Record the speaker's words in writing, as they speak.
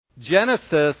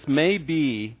Genesis may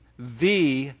be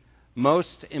the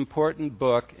most important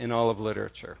book in all of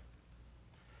literature.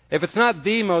 If it's not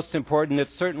the most important, it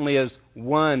certainly is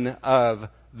one of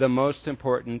the most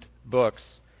important books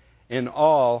in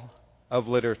all of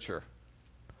literature.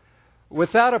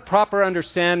 Without a proper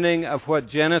understanding of what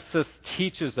Genesis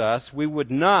teaches us, we would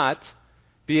not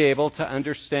be able to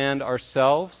understand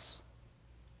ourselves,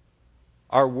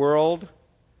 our world.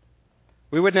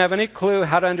 We wouldn't have any clue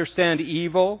how to understand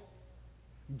evil,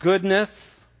 goodness,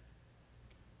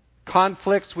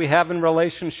 conflicts we have in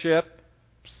relationships,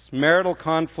 marital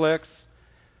conflicts.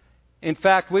 In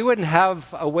fact, we wouldn't have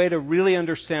a way to really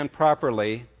understand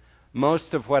properly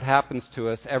most of what happens to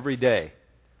us every day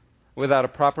without a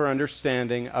proper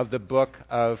understanding of the book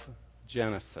of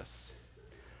Genesis.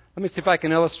 Let me see if I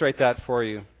can illustrate that for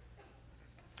you.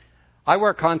 I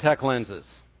wear contact lenses.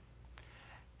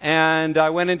 And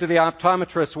I went into the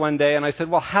optometrist one day and I said,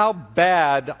 well, how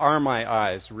bad are my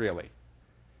eyes really?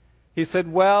 He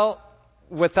said, well,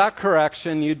 without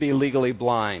correction, you'd be legally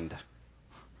blind. I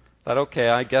thought, okay,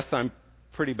 I guess I'm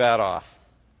pretty bad off.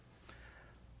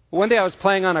 One day I was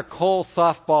playing on a Cole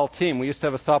softball team. We used to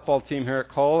have a softball team here at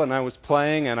Cole, and I was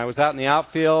playing, and I was out in the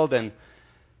outfield, and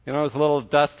it was a little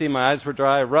dusty. My eyes were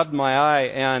dry. I rubbed my eye,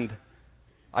 and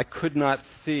I could not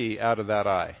see out of that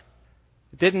eye.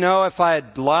 Didn't know if I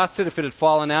had lost it, if it had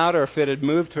fallen out, or if it had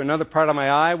moved to another part of my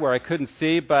eye where I couldn't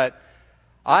see, but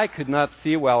I could not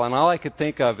see well, and all I could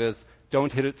think of is,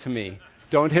 don't hit it to me.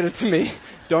 Don't hit it to me.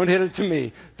 Don't hit it to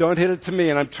me. Don't hit it to me.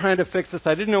 And I'm trying to fix this.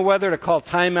 I didn't know whether to call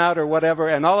timeout or whatever,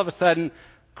 and all of a sudden,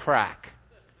 crack.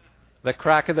 The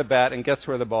crack of the bat, and guess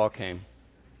where the ball came?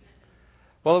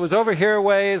 Well, it was over here a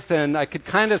ways, and I could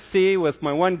kind of see with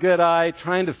my one good eye,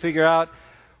 trying to figure out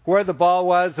where the ball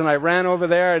was, and I ran over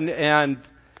there, and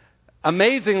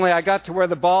amazingly, I got to where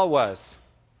the ball was.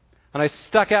 And I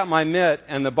stuck out my mitt,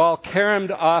 and the ball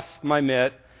caromed off my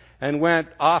mitt and went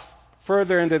off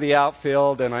further into the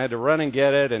outfield, and I had to run and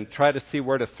get it and try to see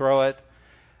where to throw it.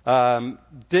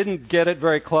 Didn't get it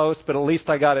very close, but at least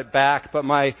I got it back. But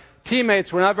my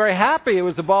teammates were not very happy. It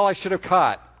was the ball I should have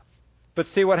caught. But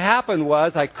see, what happened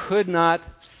was I could not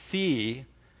see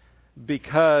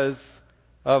because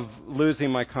of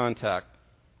losing my contact.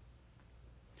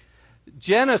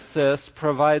 Genesis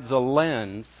provides a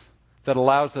lens that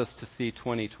allows us to see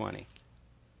 2020.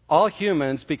 All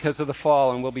humans, because of the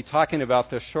fall, and we'll be talking about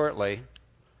this shortly,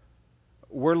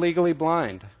 we're legally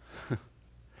blind.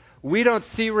 We don't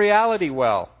see reality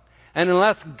well. And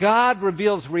unless God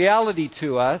reveals reality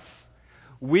to us,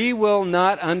 we will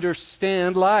not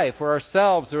understand life or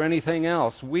ourselves or anything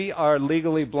else. We are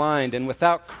legally blind, and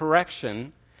without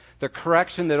correction, the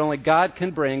correction that only God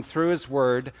can bring through His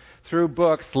Word, through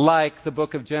books like the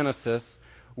book of Genesis,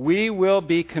 we will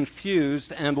be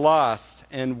confused and lost,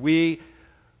 and we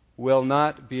will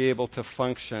not be able to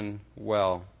function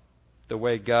well the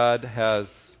way God has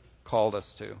called us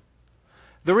to.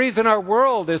 The reason our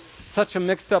world is such a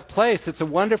mixed-up place, it's a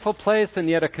wonderful place and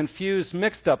yet a confused,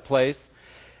 mixed-up place,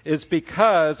 is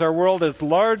because our world has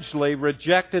largely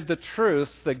rejected the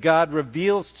truths that God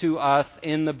reveals to us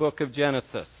in the book of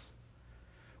Genesis.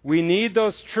 We need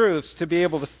those truths to be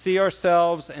able to see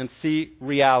ourselves and see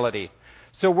reality.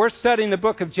 So we're studying the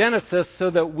book of Genesis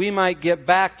so that we might get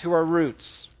back to our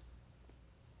roots.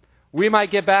 We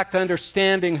might get back to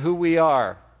understanding who we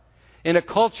are. In a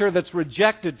culture that's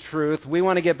rejected truth, we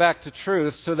want to get back to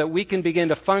truth so that we can begin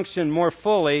to function more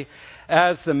fully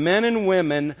as the men and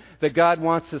women that God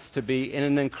wants us to be in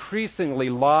an increasingly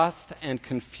lost and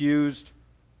confused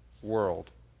world.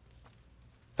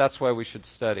 That's why we should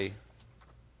study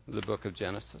the book of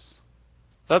Genesis.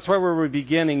 That's why we're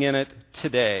beginning in it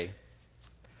today.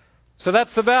 So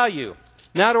that's the value.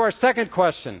 Now to our second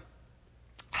question.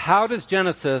 How does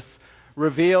Genesis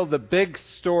reveal the big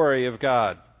story of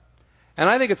God? And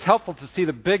I think it's helpful to see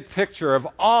the big picture of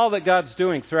all that God's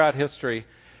doing throughout history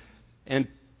and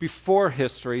before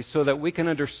history so that we can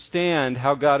understand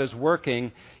how God is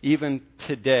working even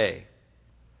today.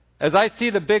 As I see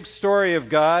the big story of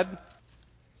God,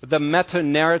 the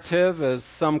meta-narrative, as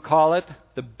some call it,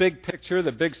 the big picture,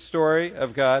 the big story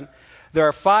of God, there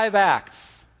are 5 acts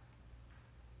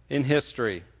in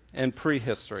history and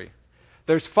prehistory.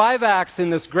 There's 5 acts in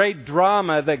this great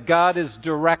drama that God is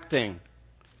directing.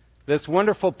 This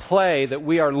wonderful play that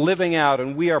we are living out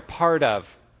and we are part of.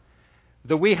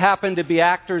 That we happen to be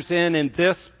actors in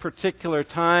this particular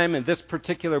time, in this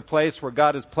particular place where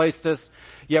God has placed us.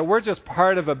 Yet we're just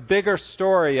part of a bigger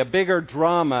story, a bigger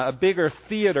drama, a bigger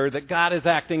theater that God is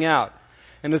acting out.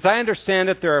 And as I understand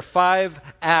it, there are 5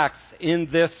 acts in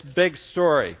this big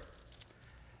story.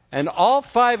 And all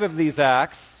 5 of these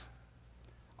acts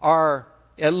are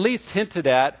at least hinted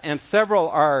at, and several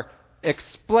are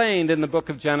explained in the book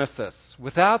of Genesis.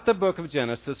 Without the book of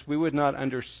Genesis, we would not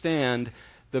understand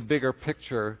the bigger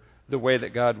picture the way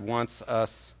that God wants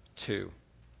us to.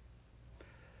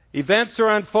 Events are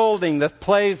unfolding, the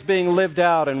play is being lived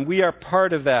out, and we are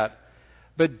part of that.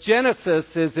 But Genesis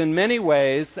is in many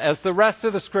ways, as the rest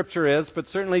of the Scripture is, but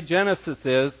certainly Genesis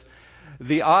is,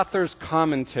 the author's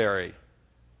commentary,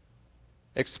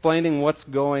 explaining what's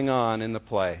going on in the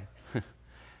play.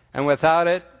 And without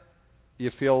it,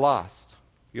 you feel lost.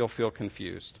 You'll feel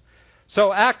confused.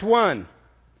 So Act 1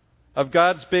 of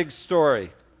God's big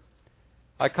story,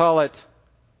 I call it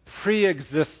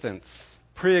pre-existence.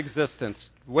 Pre-existence.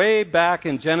 Way back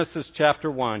in Genesis chapter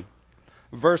 1,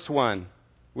 verse 1,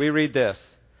 we read this.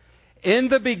 In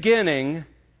the beginning,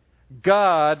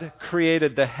 God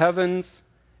created the heavens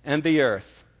and the earth.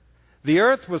 The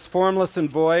earth was formless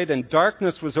and void, and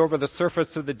darkness was over the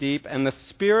surface of the deep, and the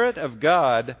Spirit of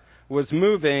God was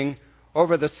moving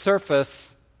over the surface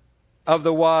of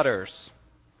the waters.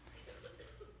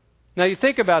 Now you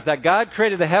think about that. God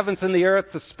created the heavens and the earth.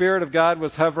 The Spirit of God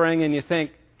was hovering, and you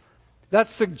think, that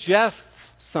suggests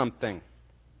something.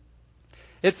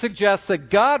 It suggests that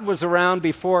God was around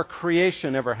before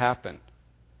creation ever happened.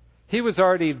 He was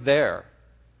already there.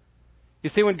 You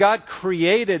see, when God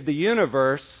created the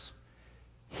universe,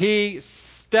 He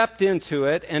stepped into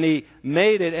it and He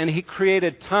made it and He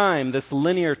created time, this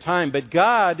linear time. But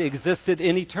God existed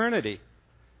in eternity.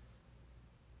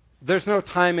 There's no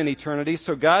time in eternity,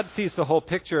 so God sees the whole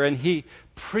picture and He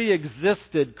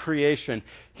pre-existed creation.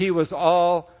 He was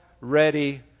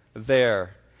already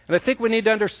there. And I think we need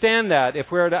to understand that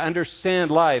if we are to understand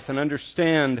life and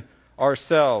understand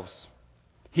ourselves.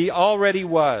 He already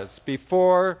was.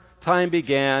 Before time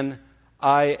began,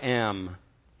 I am.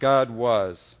 God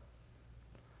was.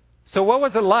 So what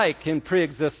was it like in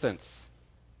pre-existence?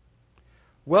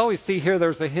 Well, we see here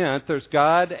there's a hint. There's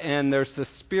God and there's the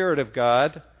Spirit of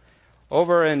God.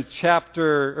 Over in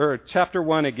chapter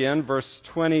 1 again, verse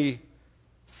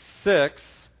 26,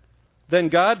 then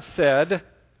God said,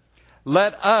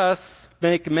 let us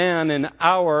make man in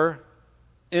our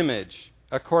image,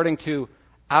 according to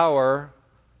our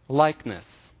likeness.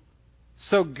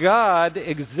 So God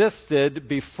existed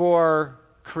before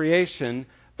creation,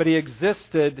 but He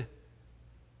existed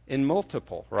in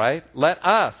multiple, right? Let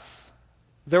us.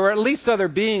 There were at least other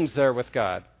beings there with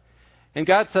God. And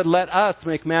God said, let us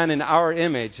make man in our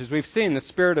image. As we've seen, the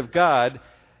Spirit of God,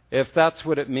 if that's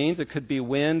what it means, it could be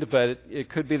wind, but it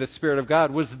could be the Spirit of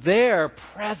God, was there,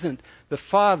 present. The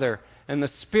Father and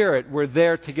the Spirit were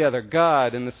there together.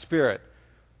 God and the Spirit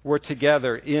were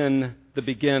together in the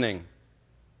beginning.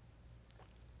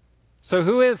 So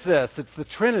who is this? It's the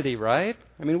Trinity, right?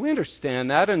 I mean, we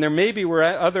understand that, and there maybe were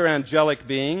other angelic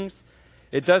beings.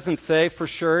 It doesn't say for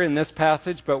sure in this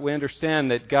passage, but we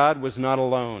understand that God was not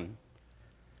alone.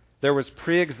 There was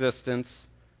pre-existence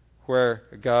where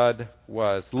God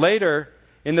was. Later,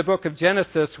 in the book of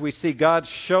Genesis, we see God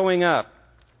showing up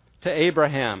to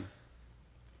Abraham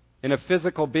in a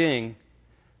physical being.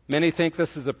 Many think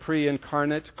this is a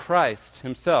pre-incarnate Christ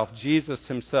Himself, Jesus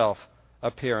Himself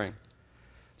appearing.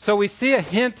 So we see a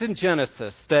hint in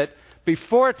Genesis that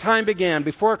before time began,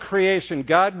 before creation,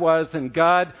 God was, and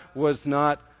God was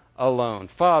not alone.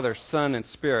 Father, Son, and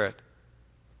Spirit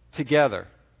together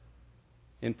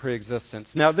in pre-existence.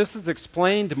 Now, this is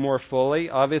explained more fully.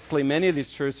 Obviously, many of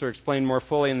these truths are explained more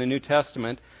fully in the New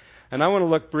Testament. And I want to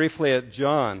look briefly at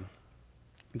John,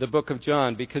 the book of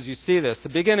John, because you see this. The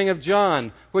beginning of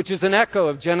John, which is an echo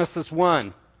of Genesis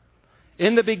 1.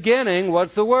 In the beginning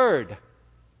was the Word.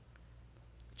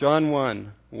 John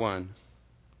 1:1.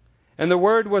 And the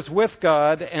Word was with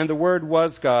God, and the Word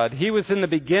was God. He was in the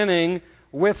beginning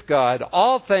with God.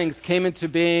 All things came into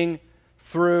being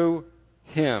through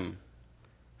Him.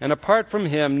 And apart from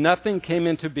Him, nothing came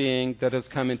into being that has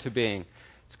come into being.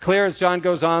 It's clear as John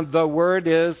goes on, the Word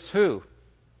is who?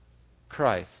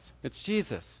 Christ. It's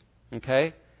Jesus.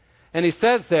 Okay? And he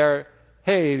says there,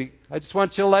 hey, I just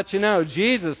want you to let you know,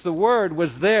 Jesus, the Word,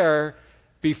 was there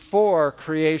before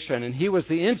creation. And He was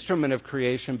the instrument of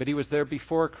creation, but He was there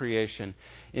before creation,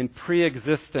 in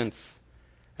pre-existence.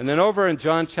 And then over in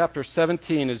John chapter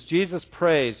 17, as Jesus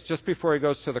prays, just before He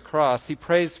goes to the cross, He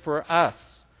prays for us,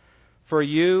 for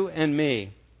you and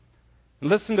me.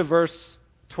 Listen to verse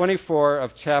 24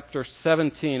 of chapter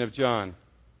 17 of John.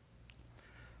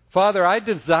 Father, I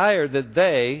desire that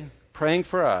they, praying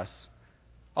for us,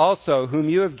 also, whom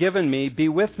you have given me, be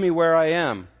with me where I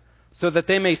am, so that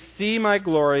they may see my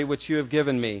glory which you have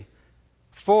given me.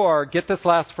 For, get this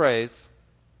last phrase,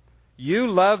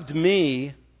 you loved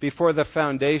me before the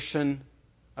foundation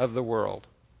of the world.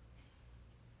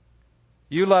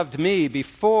 You loved me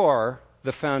before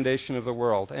the foundation of the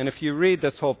world. And if you read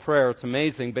this whole prayer, it's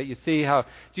amazing, but you see how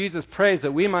Jesus prays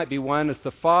that we might be one as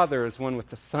the Father is one with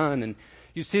the Son. And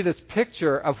you see this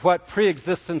picture of what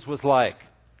pre-existence was like.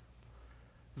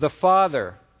 The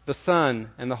Father, the Son,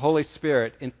 and the Holy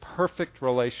Spirit in perfect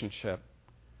relationship,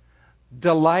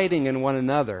 delighting in one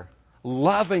another,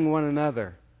 loving one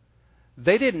another.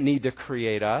 They didn't need to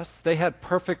create us. They had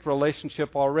perfect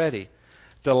relationship already.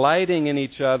 Delighting in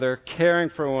each other,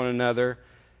 caring for one another,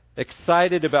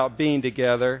 excited about being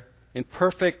together, in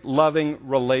perfect, loving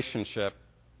relationship.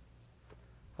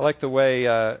 I like the way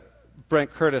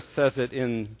Brent Curtis says it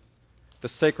in The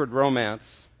Sacred Romance.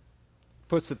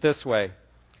 Puts it this way.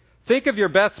 Think of your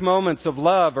best moments of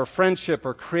love or friendship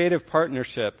or creative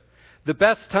partnership, the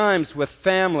best times with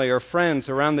family or friends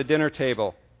around the dinner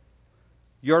table,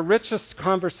 your richest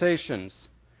conversations,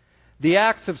 the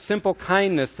acts of simple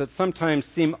kindness that sometimes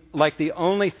seem like the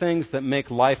only things that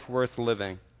make life worth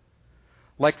living,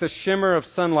 like the shimmer of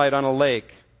sunlight on a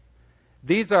lake.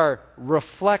 These are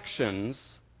reflections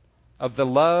of the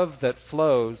love that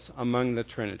flows among the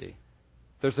Trinity.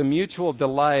 There's a mutual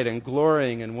delight and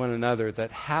glorying in one another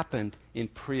that happened in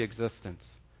pre-existence.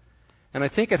 And I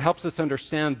think it helps us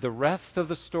understand the rest of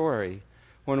the story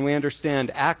when we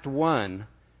understand Act 1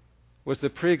 was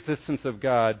the pre-existence of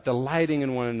God, delighting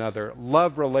in one another,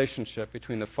 love relationship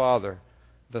between the Father,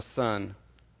 the Son,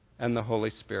 and the Holy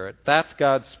Spirit. That's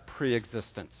God's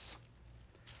pre-existence.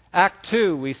 Act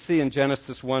 2 we see in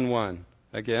Genesis 1:1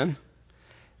 again.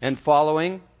 And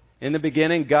following, in the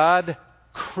beginning, God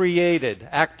created.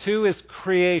 Act 2 is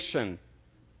creation.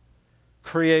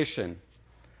 Creation.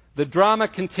 The drama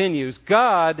continues.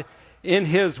 God, in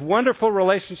His wonderful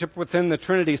relationship within the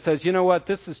Trinity, says, you know what,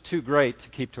 this is too great to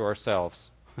keep to ourselves.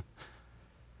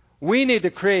 We need to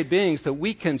create beings that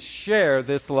we can share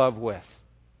this love with.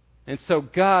 And so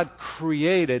God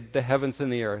created the heavens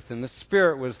and the earth, and the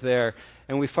Spirit was there.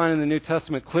 And we find in the New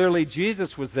Testament clearly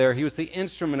Jesus was there. He was the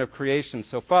instrument of creation.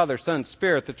 So Father, Son,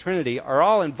 Spirit, the Trinity are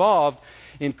all involved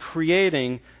in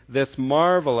creating this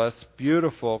marvelous,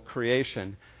 beautiful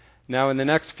creation. Now, in the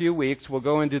next few weeks, we'll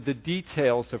go into the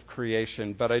details of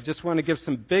creation, but I just want to give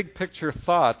some big picture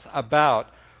thoughts about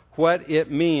what it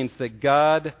means that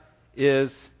God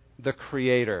is the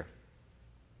creator.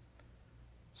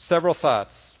 Several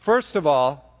thoughts. First of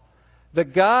all,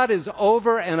 that God is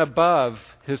over and above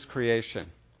His creation.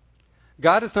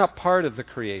 God is not part of the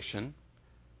creation.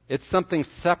 It's something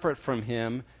separate from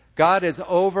Him. God is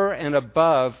over and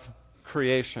above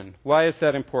creation. Why is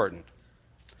that important?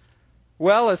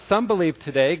 Well, as some believe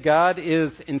today, God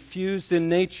is infused in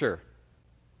nature.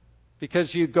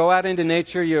 Because you go out into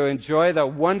nature, you enjoy the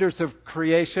wonders of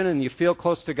creation, and you feel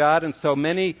close to God. And so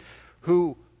many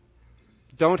who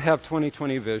don't have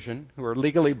 20/20 vision, who are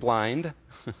legally blind,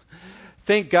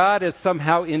 think God is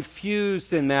somehow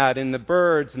infused in that, in the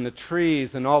birds and the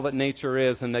trees and all that nature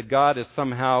is, and that God is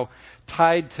somehow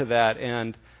tied to that.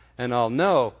 And all.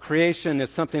 No, creation is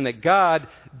something that God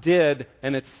did,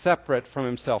 and it's separate from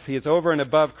Himself. He is over and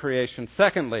above creation.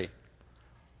 Secondly,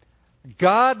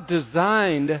 God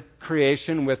designed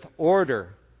creation with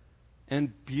order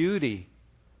and beauty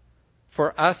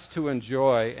for us to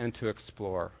enjoy and to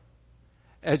explore.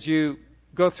 As you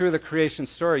go through the creation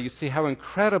story, you see how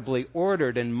incredibly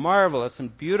ordered and marvelous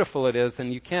and beautiful it is,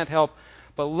 and you can't help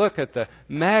but look at the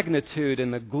magnitude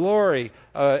and the glory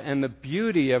and the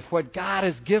beauty of what God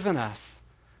has given us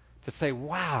to say,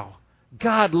 wow,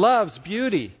 God loves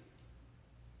beauty.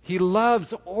 He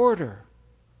loves order.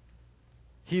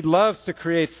 He loves to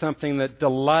create something that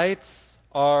delights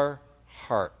our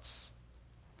hearts.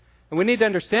 And we need to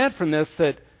understand from this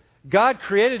that God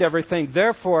created everything,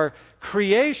 therefore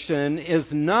creation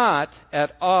is not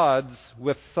at odds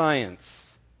with science.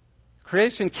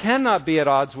 Creation cannot be at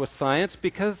odds with science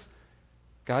because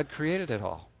God created it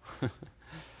all.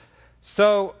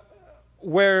 So,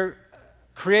 where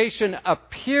creation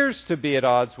appears to be at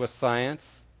odds with science,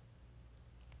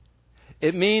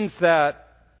 it means that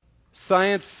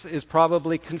science is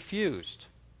probably confused.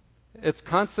 It's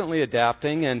constantly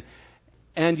adapting,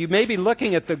 and you may be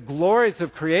looking at the glories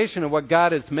of creation and what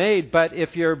God has made, but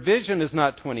if your vision is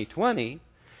not 20/20,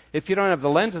 if you don't have the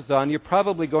lenses on, you're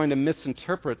probably going to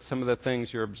misinterpret some of the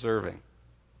things you're observing.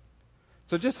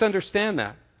 So just understand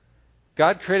that.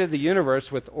 God created the universe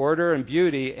with order and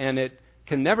beauty, and it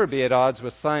can never be at odds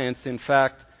with science. In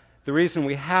fact, the reason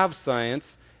we have science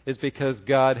is because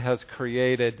God has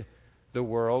created the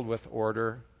world with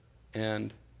order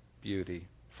and beauty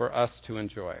for us to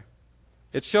enjoy.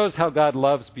 It shows how God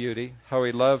loves beauty, how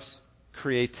He loves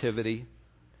creativity.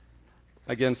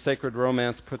 Again, Sacred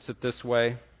Romance puts it this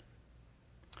way.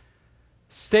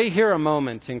 Stay here a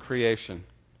moment in creation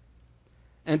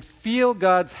and feel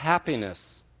God's happiness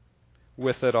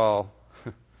with it all.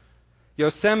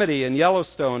 Yosemite and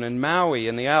Yellowstone and Maui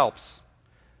and the Alps,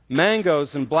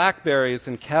 mangoes and blackberries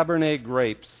and Cabernet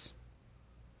grapes,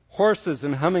 horses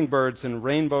and hummingbirds and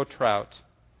rainbow trout.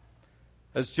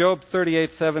 As Job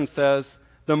 38:7 says,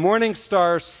 the morning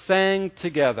stars sang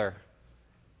together,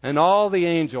 and all the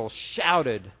angels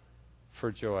shouted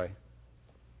for joy.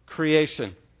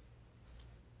 Creation.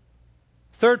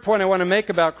 Third point I want to make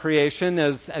about creation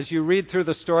is, as you read through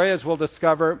the story, as we'll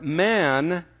discover,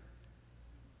 man,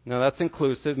 now that's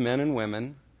inclusive, men and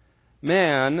women,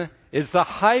 man is the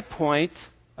high point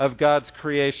of God's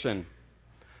creation.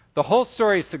 The whole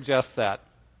story suggests that.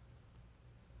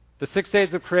 The 6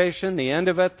 days of creation, the end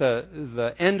of it,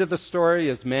 the end of the story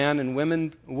is man and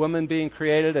woman being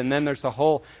created, and then there's a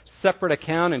whole separate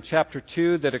account in chapter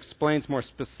 2 that explains more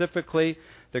specifically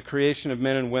the creation of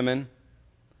men and women.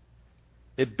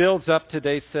 It builds up to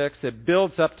day 6. It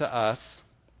builds up to us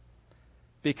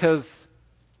because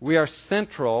we are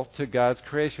central to God's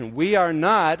creation. We are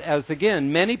not, as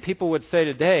again, many people would say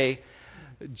today,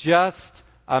 just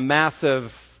a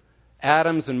massive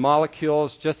atoms and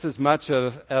molecules, just as much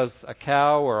as a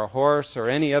cow or a horse or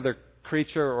any other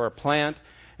creature or a plant,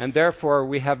 and therefore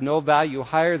we have no value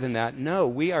higher than that. No,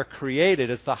 we are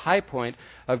created as the high point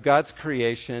of God's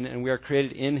creation, and we are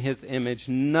created in His image.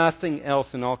 Nothing else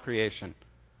in all creation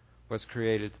was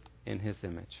created in His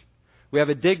image. We have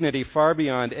a dignity far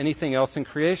beyond anything else in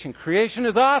creation. Creation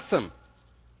is awesome,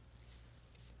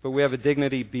 but we have a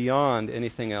dignity beyond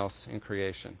anything else in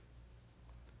creation.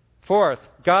 Fourth,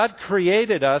 God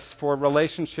created us for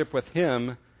relationship with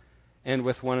Him and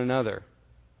with one another.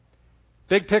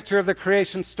 Big picture of the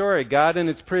creation story. God in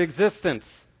its preexistence,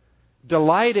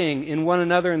 delighting in one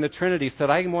another in the Trinity, said,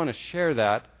 I want to share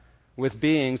that with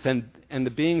beings, and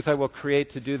the beings I will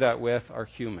create to do that with are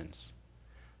humans.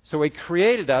 So He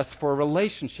created us for a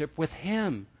relationship with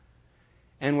Him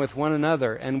and with one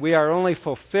another. And we are only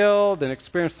fulfilled and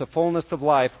experience the fullness of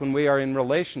life when we are in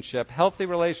relationship, healthy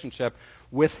relationship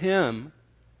with Him,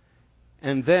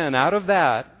 and then out of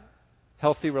that,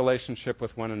 healthy relationship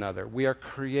with one another. We are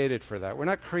created for that. We're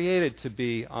not created to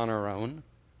be on our own,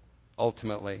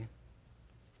 ultimately.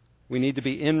 We need to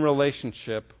be in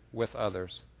relationship with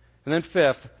others. And then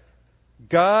fifth,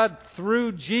 God,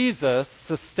 through Jesus,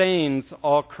 sustains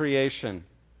all creation.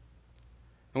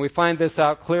 And we find this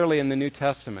out clearly in the New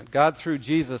Testament. God, through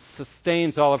Jesus,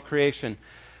 sustains all of creation.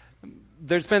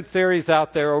 There's been theories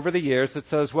out there over the years that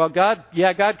says, well, God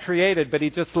created, but He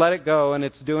just let it go and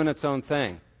it's doing its own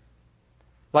thing.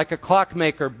 Like a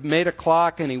clockmaker made a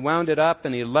clock and he wound it up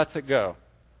and he lets it go.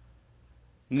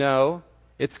 No,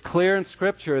 it's clear in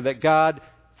Scripture that God,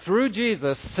 through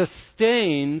Jesus,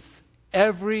 sustains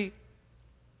every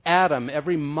atom,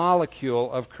 every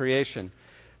molecule of creation.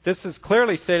 This is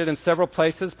clearly stated in several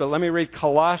places, but let me read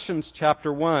Colossians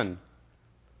chapter 1,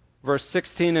 verse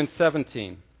 16 and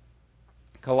 17.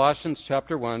 Colossians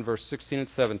chapter 1, verse 16 and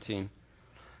 17,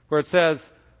 where it says,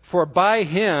 for by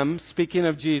Him, speaking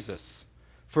of Jesus,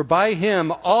 for by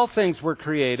Him all things were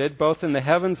created, both in the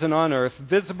heavens and on earth,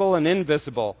 visible and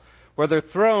invisible, whether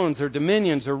thrones or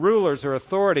dominions or rulers or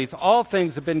authorities, all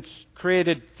things have been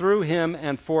created through Him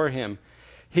and for Him.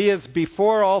 He is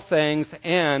before all things,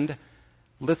 and,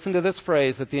 listen to this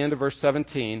phrase at the end of verse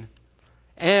 17,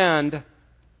 and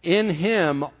in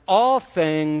Him all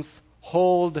things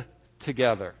hold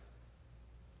together.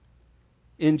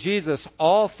 In Jesus,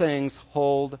 all things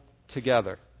hold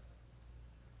together.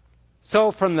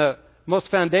 So from the most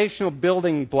foundational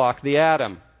building block, the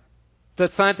atom,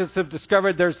 that scientists have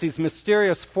discovered there's these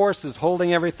mysterious forces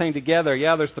holding everything together.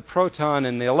 Yeah, there's the proton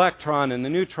and the electron and the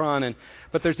neutron,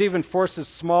 but there's even forces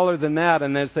smaller than that.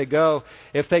 And as they go,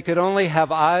 if they could only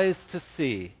have eyes to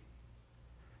see,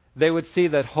 they would see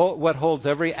that what holds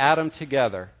every atom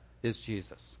together is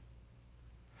Jesus.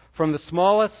 From the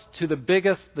smallest to the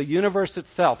biggest, the universe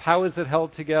itself, how is it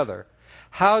held together?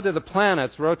 How do the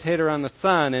planets rotate around the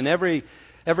sun and every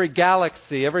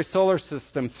galaxy, every solar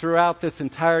system throughout this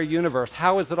entire universe?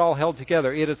 How is it all held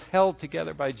together? It is held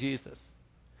together by Jesus.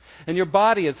 And your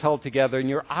body is held together, and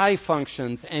your eye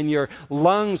functions, and your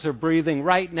lungs are breathing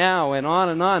right now, and on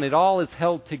and on. It all is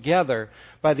held together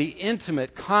by the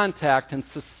intimate contact and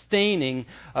sustaining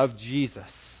of Jesus.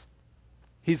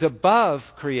 He's above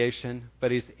creation,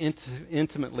 but He's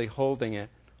intimately holding it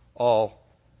all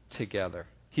together.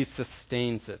 He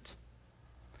sustains it.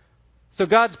 So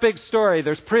God's big story,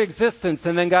 there's pre-existence,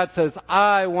 and then God says,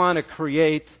 I want to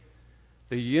create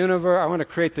the universe. I want to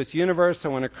create this universe. I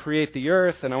want to create the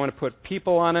earth, and I want to put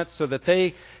people on it so that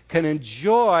they can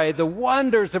enjoy the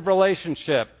wonders of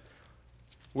relationship.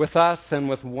 with us and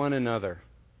with one another,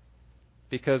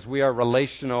 because we are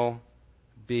relational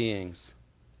beings.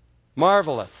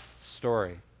 Marvelous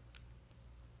story.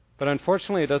 But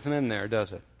unfortunately, it doesn't end there,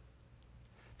 does it?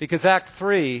 Because Act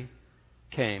 3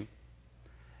 came.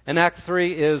 And Act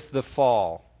 3 is the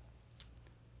fall.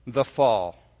 The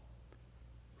fall.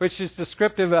 Which is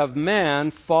descriptive of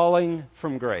man falling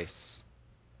from grace.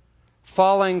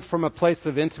 Falling from a place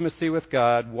of intimacy with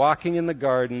God, walking in the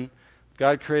garden.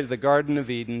 God created the Garden of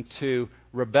Eden, to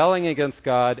rebelling against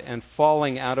God and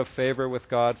falling out of favor with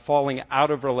God, falling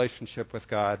out of relationship with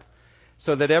God,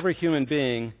 so that every human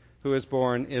being who is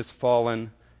born is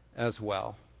fallen as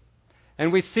well.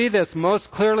 And we see this most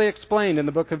clearly explained in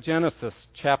the book of Genesis,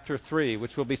 chapter 3,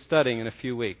 which we'll be studying in a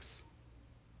few weeks,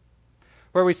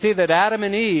 where we see that Adam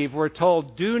and Eve were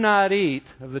told, do not eat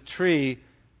of the tree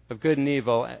of good and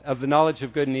evil, of the knowledge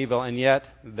of good and evil, and yet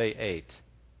they ate.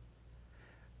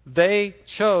 They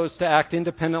chose to act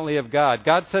independently of God.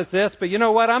 God says this, but you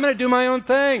know what? I'm going to do my own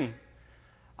thing.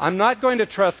 I'm not going to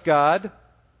trust God.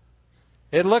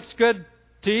 It looks good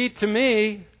to eat to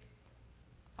me.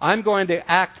 I'm going to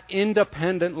act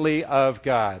independently of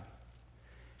God.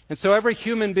 And so every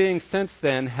human being since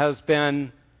then has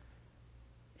been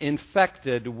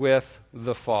infected with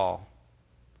the fall.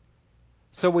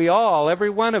 So we all,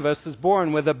 every one of us, is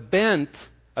born with a bent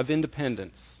of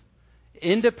independence.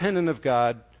 Independent of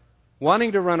God,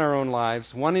 wanting to run our own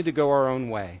lives, wanting to go our own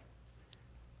way,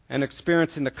 and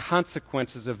experiencing the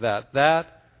consequences of that.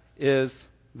 That is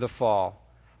the fall.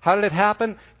 How did it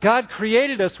happen? God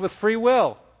created us with free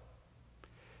will,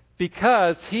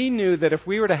 because He knew that if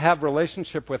we were to have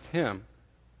relationship with Him,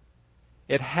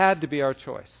 it had to be our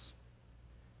choice.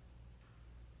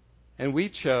 And we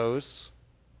chose,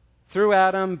 through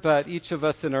Adam, but each of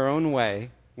us in our own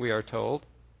way, we are told,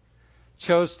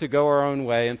 chose to go our own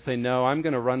way and say, no, I'm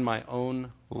going to run my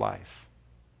own life.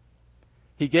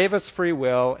 He gave us free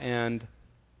will, and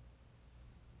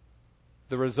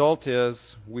the result is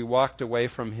we walked away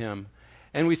from Him.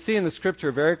 And we see in the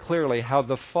Scripture very clearly how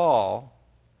the fall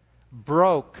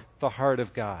broke the heart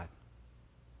of God.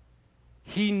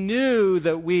 He knew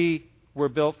that we were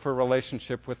built for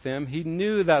relationship with Him. He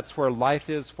knew that's where life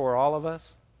is for all of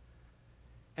us.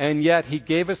 And yet He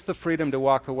gave us the freedom to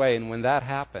walk away. And when that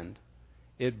happened,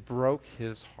 it broke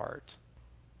His heart.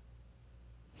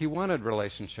 He wanted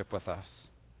relationship with us.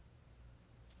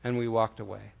 And we walked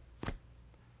away.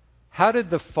 How did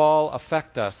the fall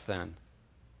affect us then?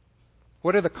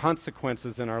 What are the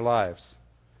consequences in our lives?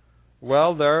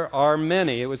 Well, there are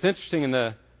many. It was interesting, in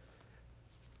the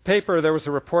paper there was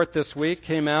a report this week,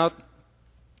 came out,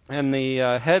 and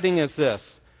the heading is this: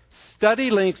 Study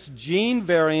links gene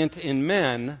variant in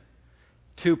men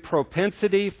to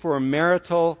propensity for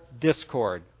marital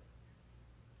discord.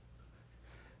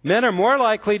 Men are more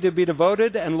likely to be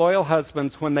devoted and loyal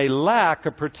husbands when they lack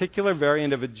a particular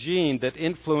variant of a gene that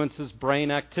influences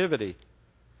brain activity.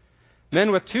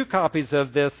 Men with 2 copies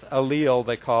of this allele,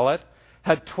 they call it,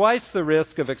 had twice the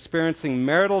risk of experiencing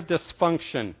marital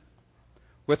dysfunction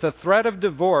with a threat of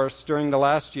divorce during the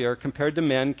last year compared to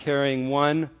men carrying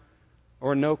 1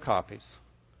 or no copies.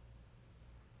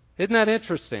 Isn't that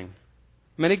interesting?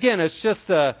 I mean, again, it's just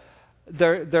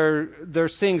they're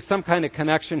seeing some kind of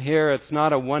connection here. It's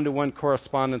not a one-to-one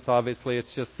correspondence, obviously.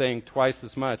 It's just saying twice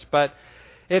as much. But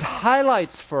it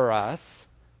highlights for us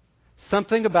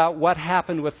something about what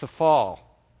happened with the fall.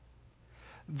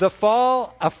 The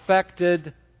fall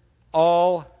affected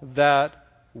all that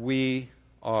we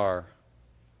are.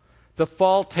 The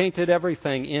fall tainted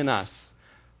everything in us,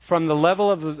 from the level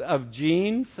of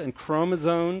genes and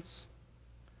chromosomes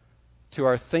to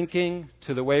our thinking,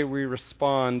 to the way we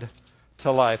respond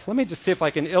to life. Let me just see if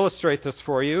I can illustrate this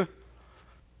for you.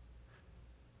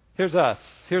 Here's us.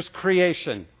 Here's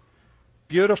creation.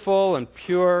 Beautiful and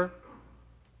pure,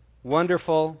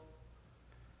 wonderful.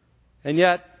 And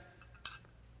yet,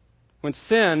 when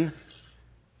sin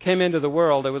came into the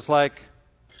world, it was like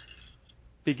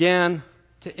began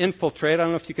to infiltrate. I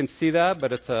don't know if you can see that,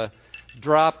 but it's a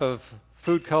drop of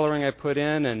food coloring I put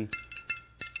in, and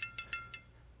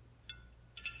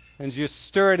as you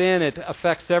stir it in, it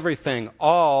affects everything.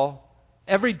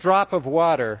 Every drop of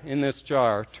water in this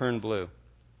jar turned blue.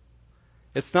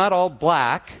 It's not all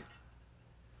black,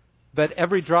 but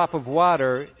every drop of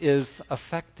water is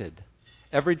affected.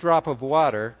 Every drop of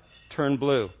water turned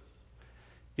blue.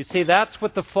 You see, that's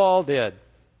what the fall did.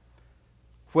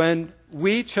 When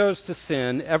we chose to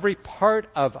sin, every part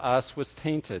of us was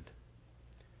tainted.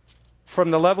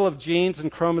 From the level of genes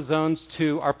and chromosomes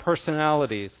to our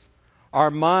personalities,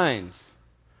 our minds,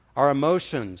 our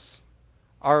emotions,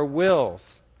 our wills,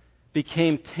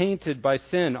 became tainted by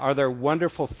sin. Are there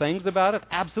wonderful things about it?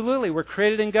 Absolutely. We're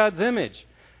created in God's image.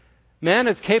 Man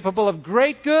is capable of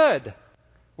great good,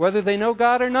 whether they know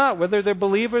God or not, whether they're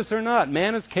believers or not.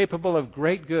 Man is capable of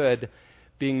great good,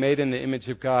 being made in the image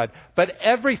of God. But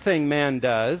everything man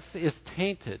does is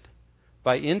tainted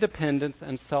by independence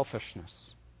and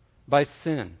selfishness, by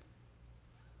sin.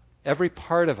 Every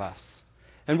part of us.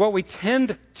 And what we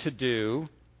tend to do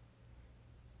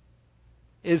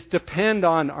is depend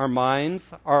on our minds,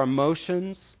 our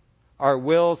emotions, our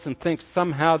wills, and think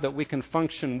somehow that we can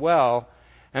function well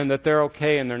and that they're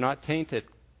okay and they're not tainted.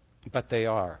 But they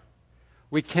are.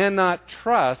 We cannot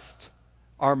trust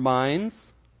our minds,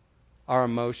 our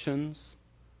emotions,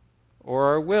 or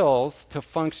our wills to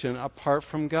function apart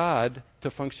from God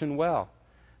to function well.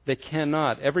 They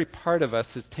cannot. Every part of us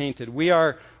is tainted. We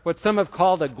are what some have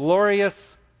called a glorious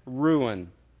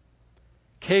ruin,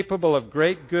 capable of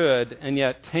great good and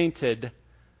yet tainted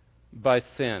by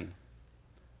sin.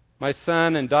 My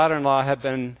son and daughter-in-law have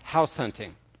been house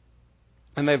hunting.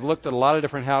 And they've looked at a lot of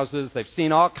different houses. They've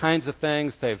seen all kinds of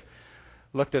things. They've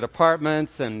looked at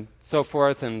apartments and so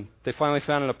forth, and they finally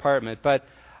found an apartment. But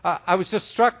I was just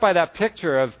struck by that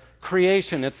picture of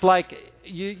creation. It's like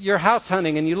you're house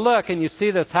hunting, and you look, and you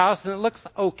see this house, and it looks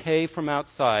okay from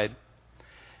outside.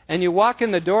 And you walk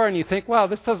in the door, and you think, wow,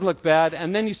 this doesn't look bad.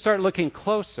 And then you start looking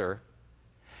closer,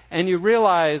 and you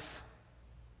realize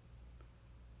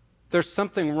there's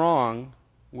something wrong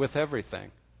with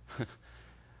everything.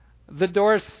 The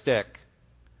doors stick.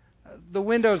 The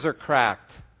windows are cracked.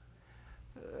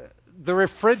 The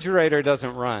refrigerator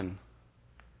doesn't run.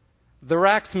 The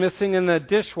rack's missing in the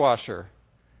dishwasher.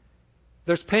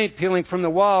 There's paint peeling from the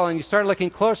wall, and you start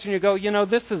looking closer and you go,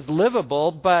 this is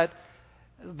livable, but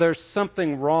there's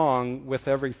something wrong with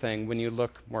everything when you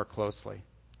look more closely.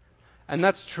 And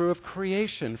that's true of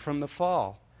creation from the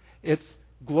fall. It's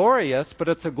glorious, but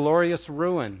it's a glorious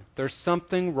ruin. There's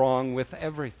something wrong with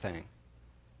everything,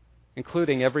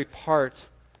 including every part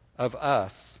of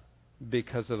us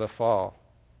because of the fall.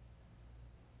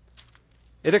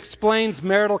 It explains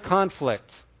marital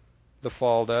conflict, the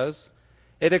fall does.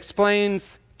 It explains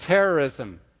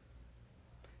terrorism.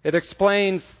 It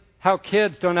explains how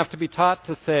kids don't have to be taught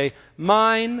to say,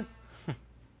 mine.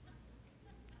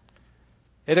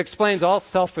 It explains all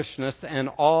selfishness and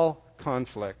all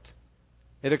conflict.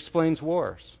 It explains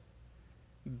wars,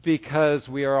 because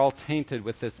we are all tainted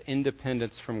with this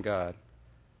independence from God.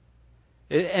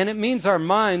 And it means our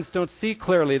minds don't see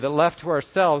clearly, that left to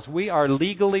ourselves, we are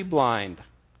legally blind.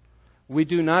 We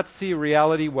do not see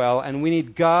reality well, and we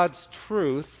need God's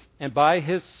truth, and by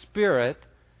His Spirit,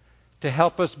 to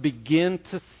help us begin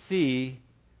to see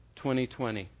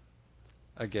 2020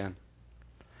 again.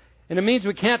 And it means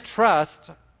we can't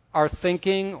trust our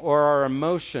thinking or our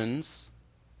emotions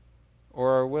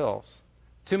or our wills.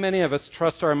 Too many of us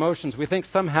trust our emotions. We think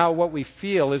somehow what we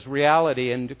feel is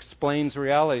reality and explains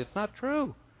reality. It's not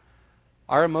true.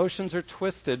 Our emotions are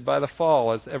twisted by the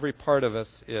fall, as every part of us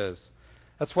is.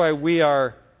 That's why we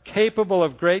are capable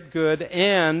of great good,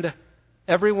 and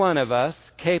every one of us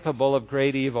capable of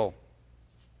great evil,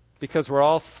 because we're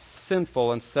all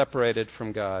sinful and separated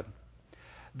from God.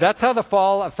 That's how the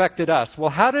fall affected us. Well,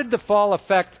 how did the fall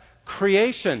affect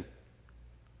creation?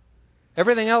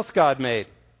 Everything else God made.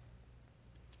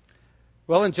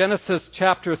 Well, in Genesis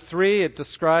chapter 3, it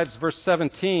describes, verse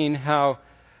 17, how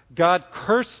God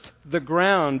cursed the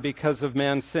ground because of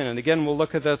man's sin. And again, we'll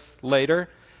look at this later.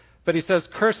 But He says,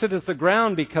 cursed is the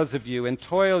ground because of you. In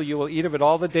toil you will eat of it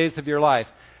all the days of your life.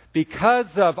 Because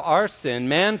of our sin,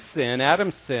 man's sin,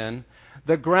 Adam's sin,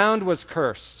 the ground was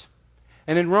cursed.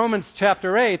 And in Romans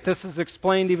chapter 8, this is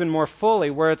explained even more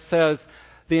fully, where it says,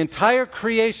 the entire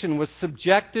creation was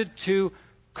subjected to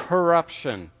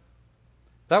corruption.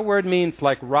 That word means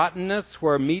like rottenness,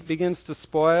 where meat begins to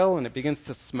spoil and it begins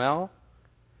to smell.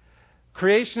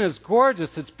 Creation is gorgeous,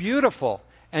 it's beautiful,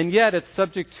 and yet it's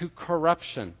subject to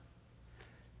corruption.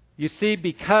 You see,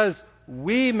 because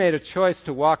we made a choice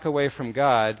to walk away from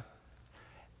God,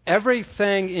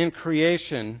 everything in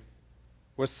creation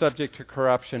was subject to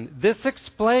corruption. This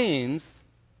explains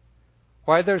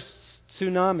why there's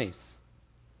tsunamis,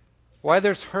 why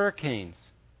there's hurricanes,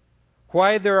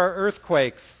 why there are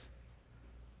earthquakes,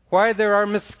 why there are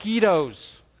mosquitoes,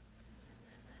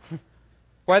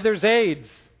 why there's AIDS,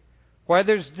 why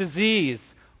there's disease,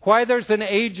 why there's an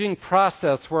aging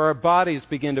process where our bodies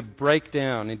begin to break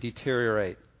down and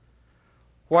deteriorate,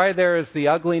 why there is the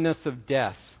ugliness of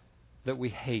death that we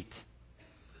hate.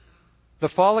 The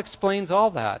fall explains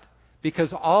all that,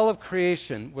 because all of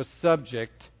creation was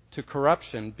subject to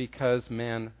corruption because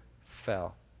man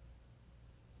fell.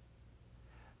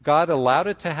 God allowed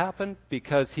it to happen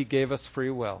because He gave us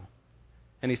free will.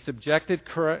 And He subjected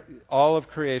all of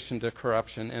creation to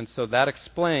corruption. And so that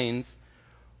explains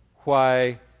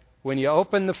why when you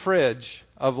open the fridge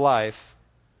of life,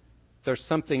 there's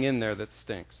something in there that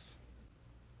stinks.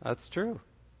 That's true.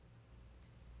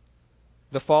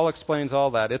 The fall explains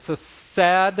all that. It's a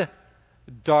sad,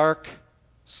 dark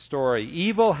story.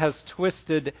 Evil has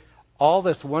twisted all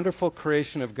this wonderful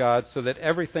creation of God so that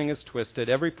everything is twisted.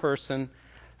 Every person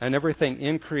and everything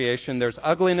in creation. There's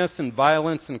ugliness and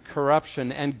violence and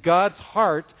corruption. And God's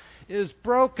heart is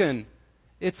broken.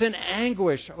 It's in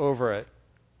anguish over it.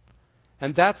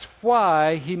 And that's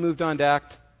why He moved on to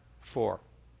Act 4.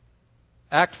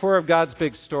 Act 4 of God's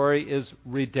big story is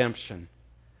redemption.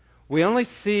 We only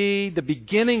see the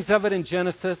beginnings of it in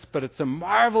Genesis, but it's a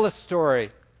marvelous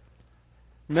story.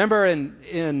 Remember,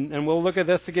 and we'll look at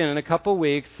this again in a couple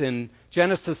weeks, in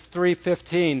Genesis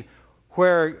 3:15,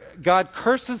 where God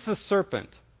curses the serpent.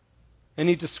 And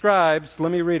He describes, let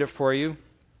me read it for you.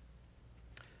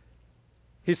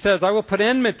 He says, I will put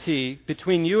enmity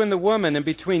between you and the woman, and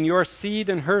between your seed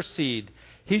and her seed.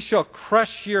 He shall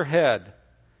crush your head,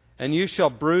 and you shall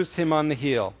bruise him on the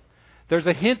heel. There's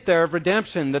a hint there of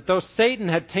redemption, that though Satan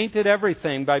had tainted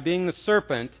everything by being the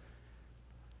serpent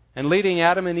and leading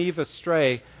Adam and Eve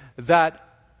astray, that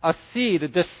a seed, a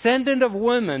descendant of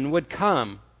woman would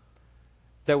come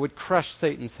that would crush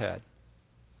Satan's head.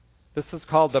 This is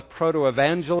called the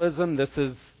proto-evangelism. This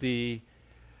is the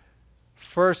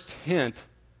first hint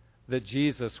that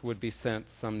Jesus would be sent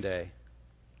someday.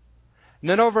 And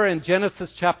then over in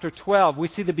Genesis chapter 12, we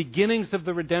see the beginnings of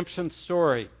the redemption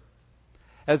story.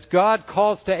 As God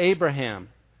calls to Abraham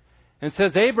and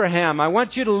says, Abraham, I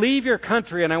want you to leave your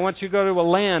country and I want you to go to a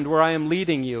land where I am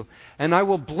leading you. And I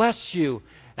will bless you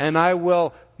and I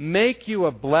will make you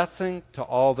a blessing to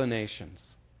all the nations.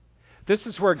 This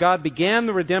is where God began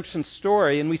the redemption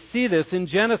story, and we see this in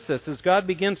Genesis as God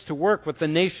begins to work with the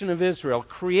nation of Israel,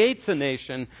 creates a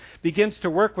nation, begins to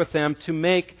work with them to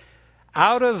make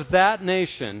out of that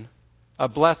nation a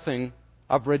blessing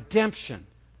of redemption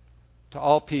to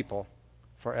all people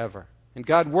forever. And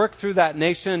God worked through that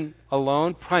nation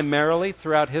alone, primarily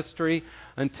throughout history,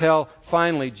 until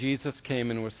finally Jesus came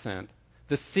and was sent.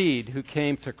 The seed who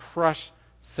came to crush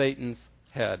Satan's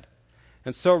head.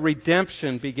 And so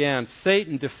redemption began.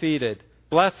 Satan defeated.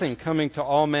 Blessing coming to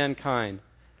all mankind.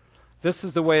 This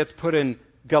is the way it's put in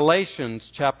Galatians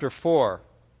chapter 4,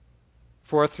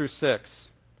 4 through 6.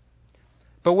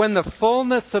 But when the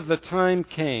fullness of the time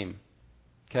came,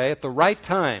 at the right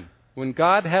time, when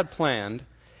God had planned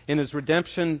in His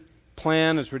redemption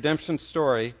plan, His redemption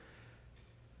story,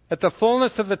 at the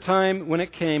fullness of the time when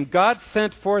it came, God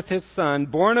sent forth His Son,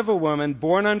 born of a woman,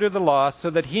 born under the law, so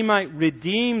that He might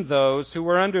redeem those who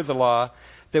were under the law,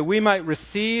 that we might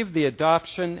receive the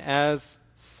adoption as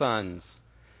sons.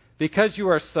 Because you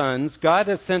are sons, God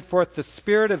has sent forth the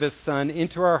Spirit of His Son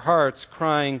into our hearts,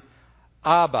 crying,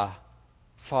 Abba,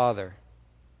 Father.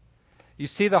 You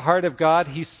see the heart of God?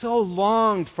 He so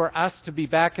longed for us to be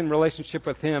back in relationship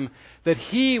with Him that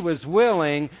He was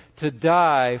willing to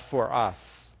die for us,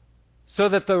 so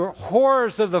that the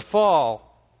horrors of the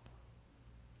fall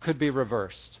could be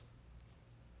reversed.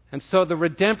 And so the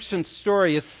redemption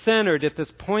story is centered at this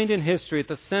point in history, at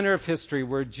the center of history,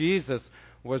 where Jesus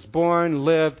was born,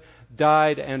 lived,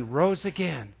 died, and rose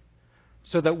again,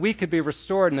 so that we could be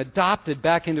restored and adopted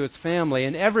back into His family.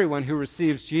 And everyone who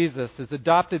receives Jesus is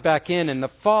adopted back in, and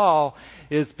the fall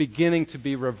is beginning to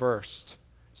be reversed,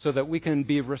 so that we can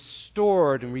be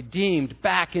restored and redeemed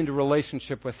back into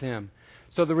relationship with Him.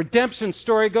 So the redemption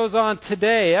story goes on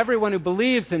today. Everyone who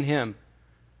believes in Him,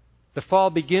 the fall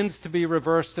begins to be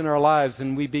reversed in our lives,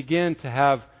 and we begin to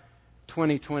have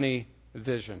 2020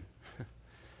 vision.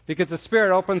 Because the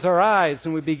Spirit opens our eyes,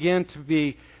 and we begin to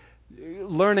be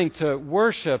learning to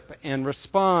worship and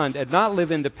respond and not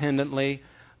live independently,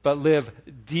 but live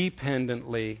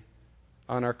dependently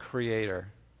on our Creator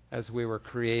as we were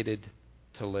created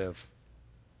to live.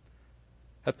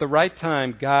 At the right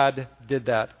time, God did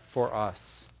that for us.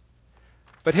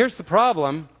 But here's the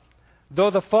problem.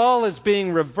 Though the fall is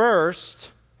being reversed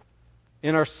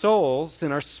in our souls,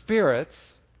 in our spirits,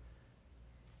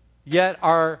 yet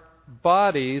our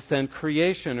bodies and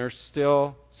creation are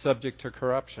still subject to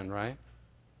corruption, right?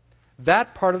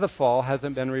 That part of the fall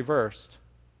hasn't been reversed.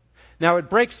 Now, it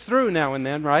breaks through now and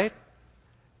then, right?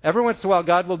 Every once in a while,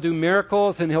 God will do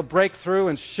miracles, and He'll break through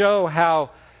and show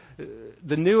how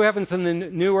the new heavens and the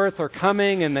new earth are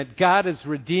coming, and that God is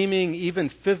redeeming even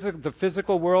the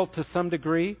physical world to some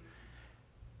degree.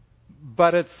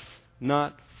 But it's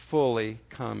not fully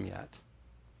come yet.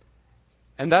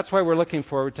 And that's why we're looking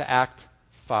forward to Act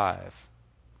 5.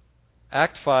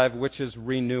 Act 5, which is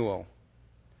renewal.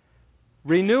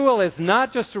 Renewal is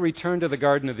not just a return to the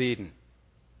Garden of Eden.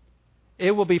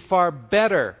 It will be far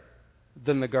better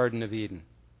than the Garden of Eden.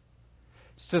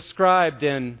 It's described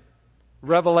in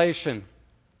Revelation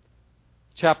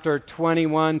chapter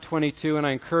 21, 22, and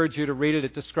I encourage you to read it.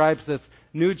 It describes this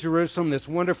New Jerusalem, this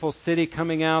wonderful city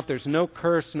coming out. There's no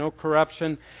curse, no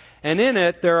corruption. And in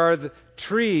it, there are the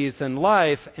trees and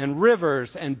life and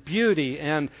rivers and beauty.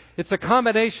 And it's a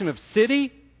combination of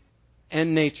city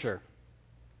and nature.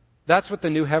 That's what the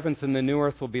new heavens and the new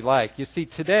earth will be like. You see,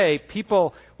 today,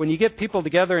 when you get people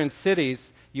together in cities,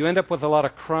 you end up with a lot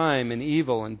of crime and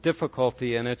evil and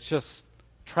difficulty, and it's just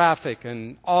traffic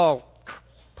and all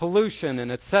pollution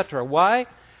and etc. Why?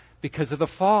 Because of the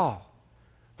fall.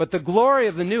 But the glory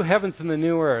of the new heavens and the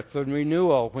new earth, the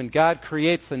renewal, when God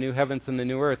creates the new heavens and the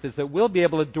new earth, is that we'll be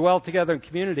able to dwell together in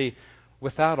community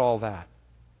without all that.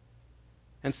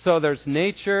 And so there's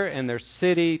nature and there's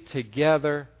city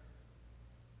together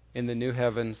in the new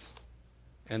heavens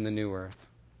and the new earth.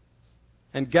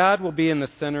 And God will be in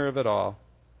the center of it all.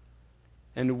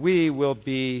 And we will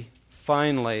be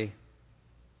finally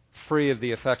free of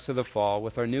the effects of the fall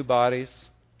with our new bodies,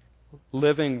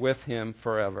 living with Him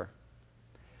forever.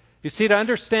 You see, to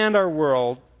understand our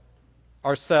world,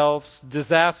 ourselves,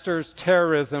 disasters,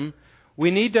 terrorism,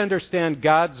 we need to understand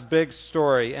God's big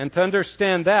story. And to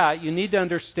understand that, you need to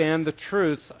understand the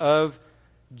truths of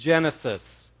Genesis.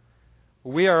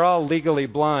 We are all legally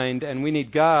blind, and we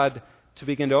need God to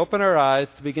begin to open our eyes,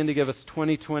 to begin to give us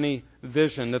 2020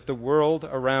 vision that the world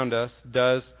around us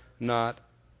does not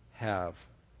have.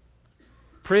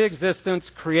 Pre-existence,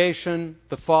 creation,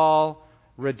 the fall,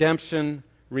 redemption,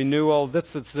 renewal. This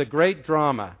is the great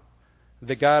drama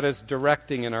that God is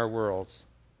directing in our worlds.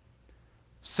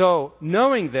 So,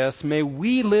 knowing this, may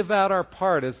we live out our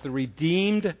part as the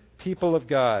redeemed people of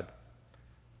God,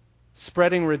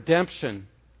 spreading redemption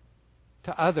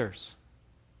to others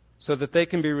so that they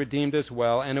can be redeemed as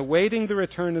well, and awaiting the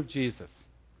return of Jesus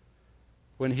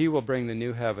when He will bring the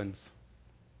new heavens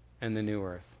and the new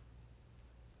earth.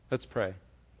 Let's pray.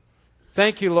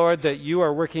 Thank you, Lord, that you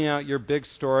are working out your big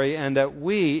story and that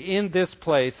we, in this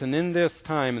place and in this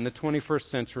time, in the 21st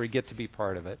century, get to be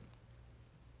part of it.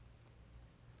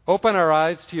 Open our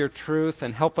eyes to your truth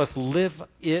and help us live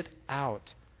it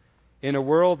out in a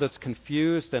world that's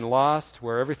confused and lost,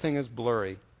 where everything is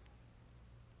blurry.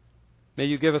 May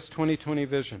you give us 2020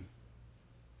 vision.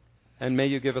 And may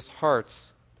you give us hearts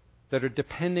that are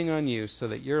depending on you so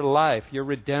that your life, your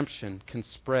redemption, can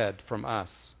spread from us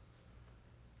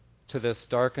to this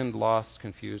darkened, lost,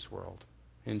 confused world.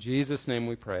 In Jesus' name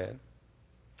we pray it.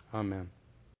 Amen.